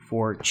do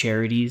for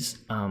charities,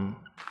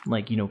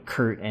 like, you know,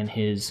 Kurt and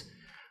his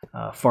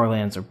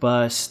Farlands or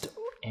Bust,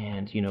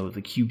 and, you know,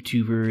 the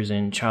CubeTubers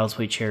and Child's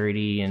Play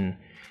Charity and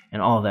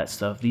all of that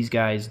stuff. These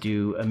guys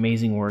do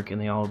amazing work, and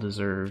they all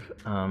deserve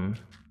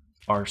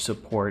our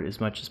support as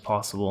much as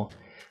possible.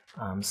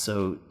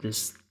 So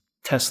this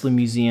Tesla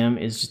Museum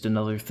is just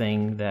another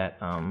thing that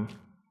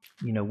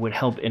you know, would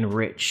help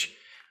enrich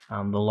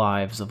the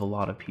lives of a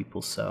lot of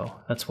people. So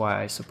that's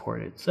why I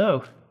support it.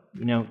 So,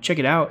 you know, check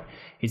it out.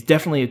 It's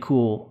definitely a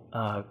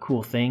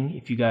cool thing.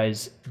 If you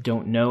guys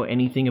don't know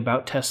anything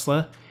about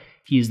Tesla,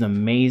 he's an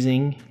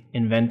amazing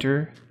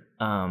inventor.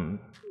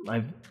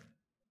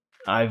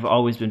 I've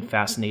always been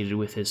fascinated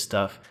with his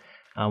stuff.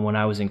 When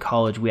I was in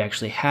college, we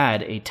actually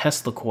had a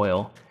Tesla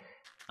coil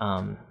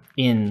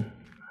in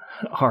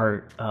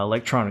our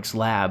electronics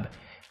lab.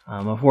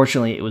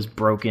 Unfortunately, it was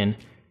broken.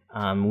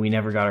 We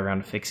never got around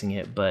to fixing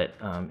it, but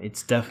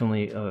it's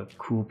definitely a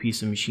cool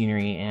piece of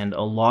machinery, and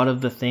a lot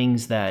of the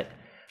things that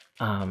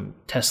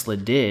Tesla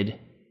did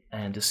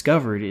and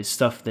discovered is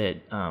stuff that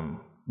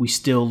we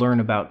still learn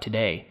about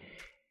today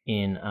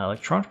in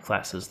electronics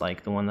classes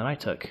like the one that I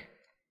took.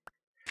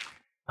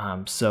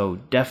 So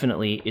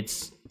definitely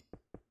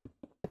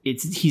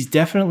he's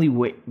definitely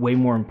way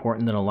more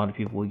important than a lot of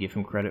people would give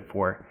him credit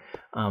for.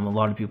 A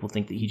lot of people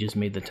think that he just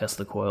made the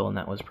Tesla coil and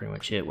that was pretty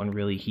much it, when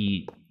really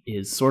he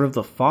is sort of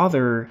the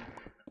father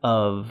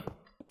of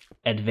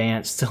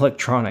advanced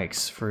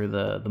electronics for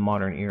the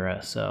modern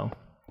era. So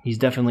he's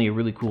definitely a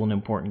really cool and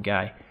important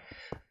guy.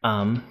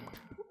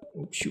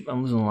 Shoot,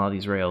 I'm losing a lot of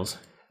these rails.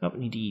 Oh, I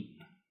need to eat.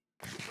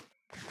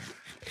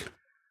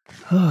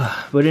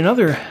 But in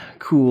other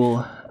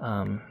cool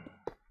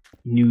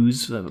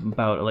news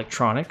about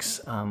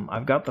electronics,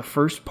 I've got the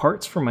first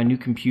parts for my new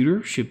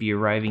computer, should be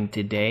arriving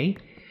today.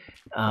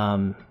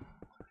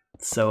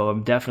 So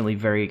I'm definitely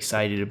very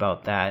excited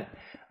about that.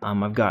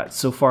 I've got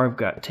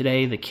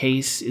today the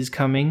case is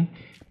coming,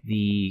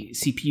 the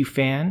CPU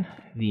fan,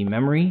 the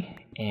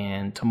memory,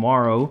 and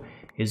tomorrow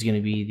is going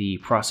to be the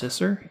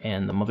processor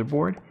and the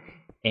motherboard.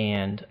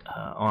 And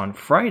on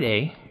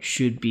Friday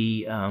should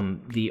be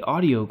the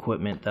audio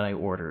equipment that I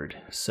ordered.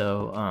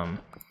 So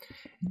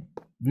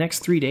next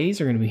 3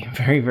 days are going to be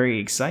very, very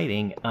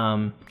exciting.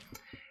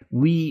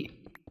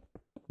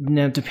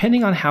 Now,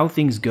 depending on how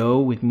things go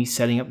with me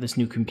setting up this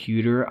new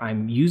computer,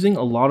 I'm using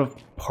a lot of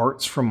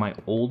parts from my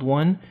old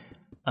one,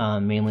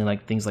 mainly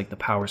like things like the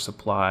power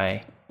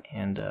supply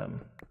and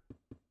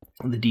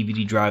the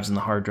DVD drives and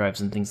the hard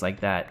drives and things like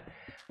that,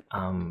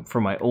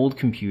 for my old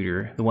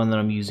computer, the one that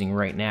I'm using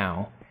right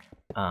now.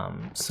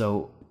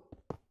 So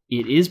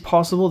it is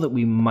possible that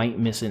we might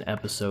miss an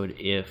episode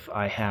if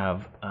I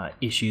have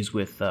issues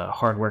with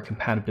hardware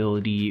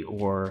compatibility,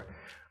 or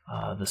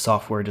the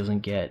software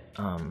doesn't get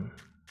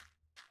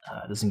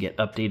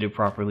updated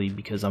properly,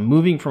 because I'm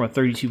moving from a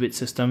 32-bit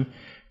system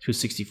to a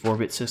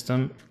 64-bit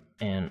system,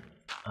 and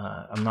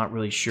I'm not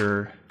really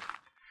sure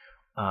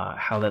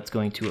how that's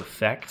going to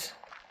affect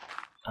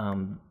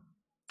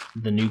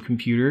the new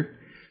computer.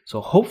 So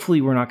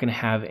hopefully we're not going to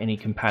have any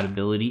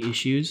compatibility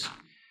issues.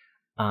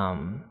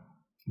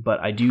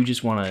 But I do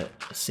just want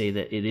to say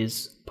that it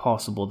is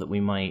possible that we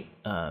might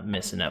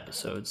miss an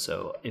episode.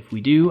 So if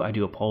we do, I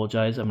do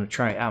apologize. I'm going to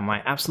try out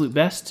my absolute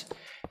best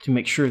to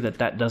make sure that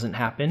that doesn't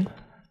happen.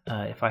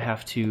 If I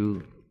have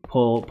to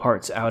pull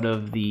parts out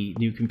of the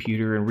new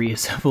computer and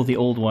reassemble the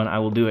old one, I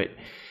will do it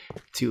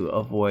to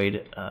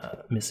avoid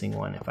missing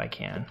one if I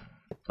can.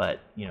 But,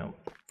 you know,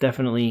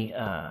 definitely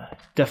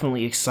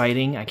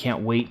exciting. I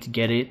can't wait to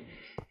get it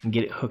and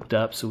get it hooked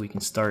up so we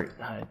can start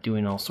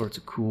doing all sorts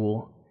of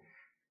cool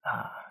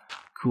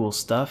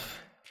stuff.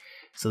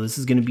 So this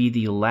is going to be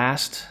the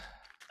last,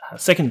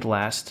 second to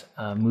last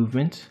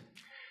movement.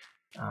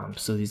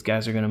 So these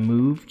guys are going to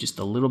move just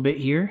a little bit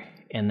here,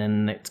 and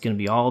then it's going to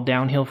be all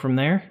downhill from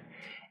there,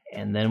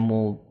 and then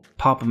we'll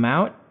pop them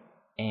out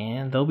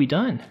and they'll be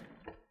done.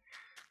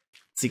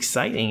 It's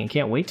exciting. I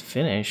can't wait to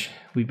finish.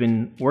 We've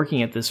been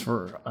working at this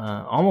for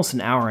almost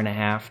an hour and a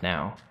half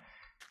now,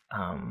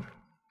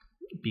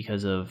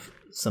 because of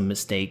some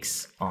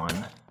mistakes on...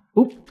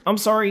 Oop, I'm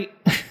sorry.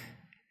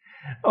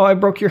 Oh, I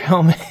broke your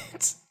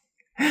helmet.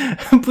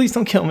 Please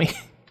don't kill me.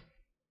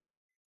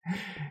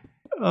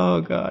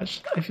 Oh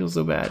gosh, I feel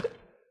so bad.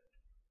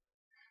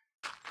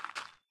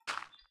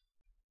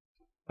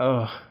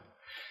 Oh,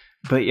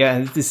 but yeah,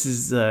 this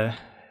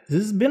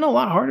has been a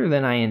lot harder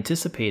than I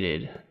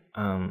anticipated.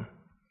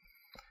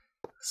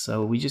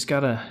 So we just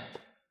gotta...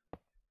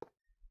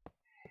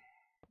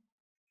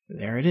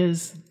 There it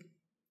is.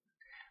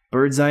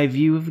 Bird's eye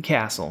view of the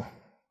castle.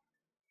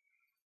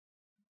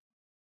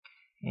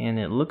 And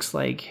it looks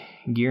like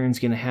Gieran's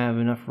gonna have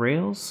enough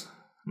rails.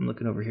 I'm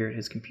looking over here at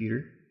his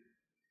computer.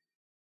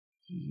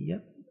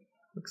 Yep,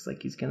 looks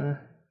like he's gonna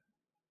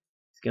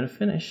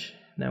finish.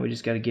 Now we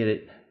just gotta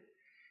get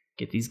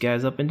these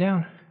guys up and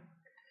down.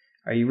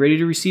 Are you ready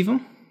to receive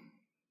them?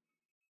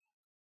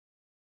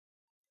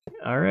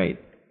 All right.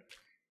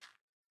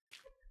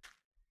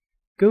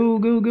 Go,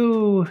 go,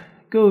 go.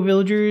 Go,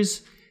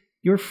 villagers.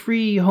 You're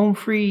free, home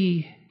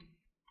free.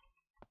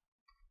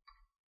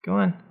 Go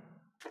on.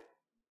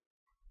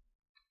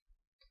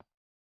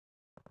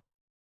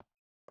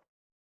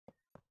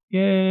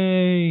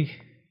 Yay.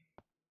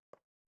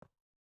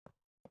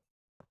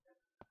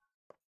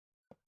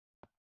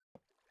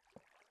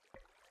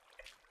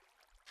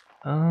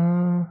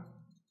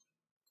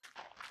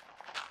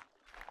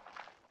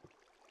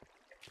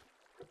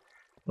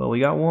 Well, we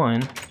got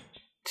 1,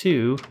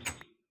 2.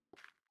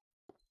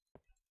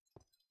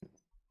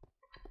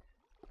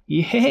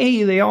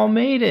 Yay, they all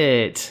made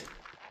it.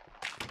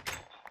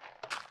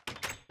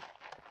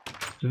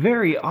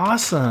 Very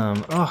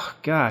awesome. Oh,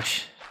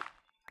 gosh.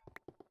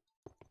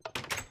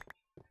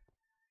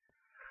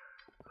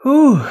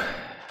 Whew.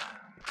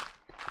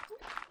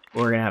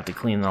 We're gonna have to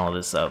clean all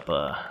this up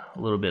a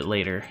little bit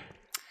later.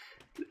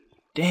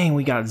 Dang,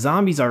 we got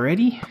zombies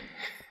already?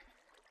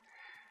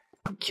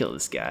 kill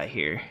this guy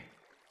here.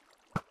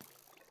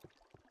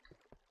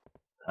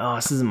 Oh,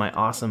 this isn't my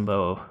awesome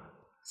bow.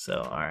 So,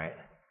 alright.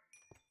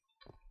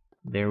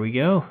 There we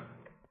go.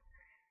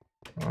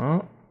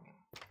 Oh.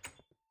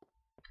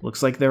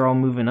 Looks like they're all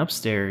moving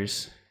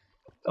upstairs.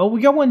 Oh,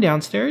 we got one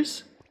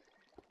downstairs.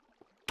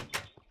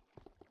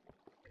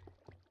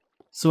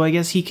 So I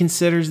guess he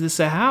considers this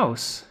a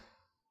house.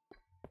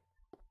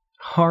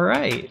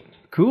 Alright,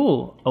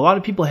 cool. A lot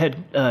of people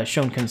had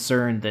shown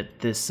concern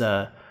that this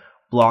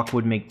block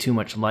would make too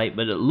much light,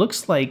 but it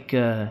looks like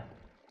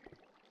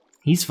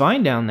he's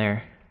fine down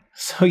there.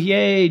 So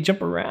yay,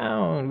 jump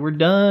around. We're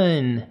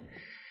done.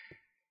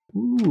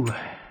 Ooh.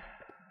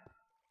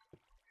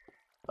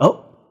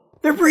 Oh,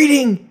 they're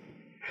breeding!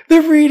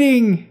 They're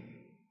breeding!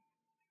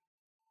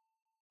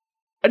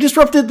 I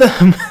disrupted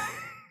them!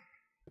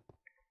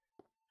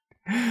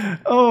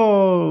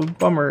 Oh,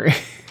 bummer.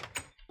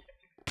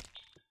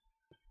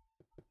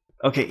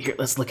 Okay, here,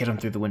 let's look at them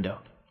through the window.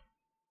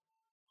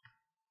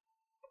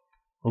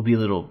 We'll be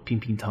little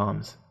ping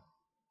toms.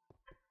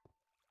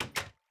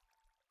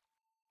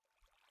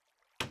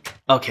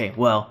 Okay,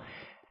 well,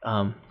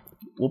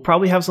 we'll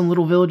probably have some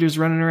little villagers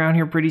running around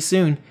here pretty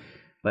soon.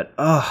 But,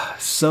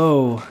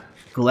 so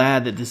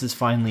glad that this is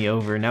finally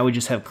over. Now we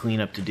just have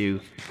cleanup to do.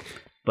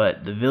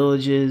 But the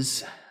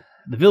villagers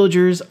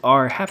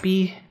are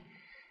happy.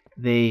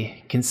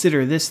 They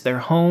consider this their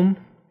home.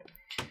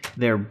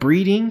 They're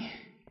breeding.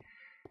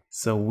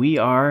 So we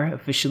are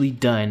officially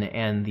done,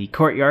 and the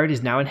courtyard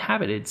is now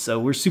inhabited. So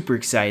we're super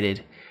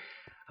excited.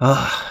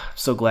 I'm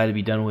so glad to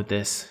be done with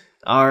this.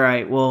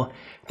 Alright, well,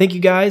 thank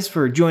you guys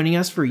for joining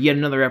us for yet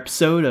another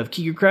episode of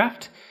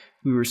KigerCraft.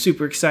 We were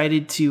super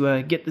excited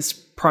to get this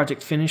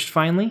project finished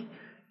finally.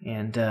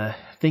 And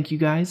thank you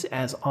guys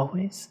as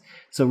always.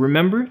 So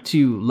remember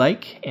to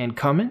like and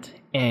comment,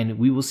 and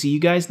we will see you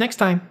guys next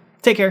time.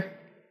 Take care.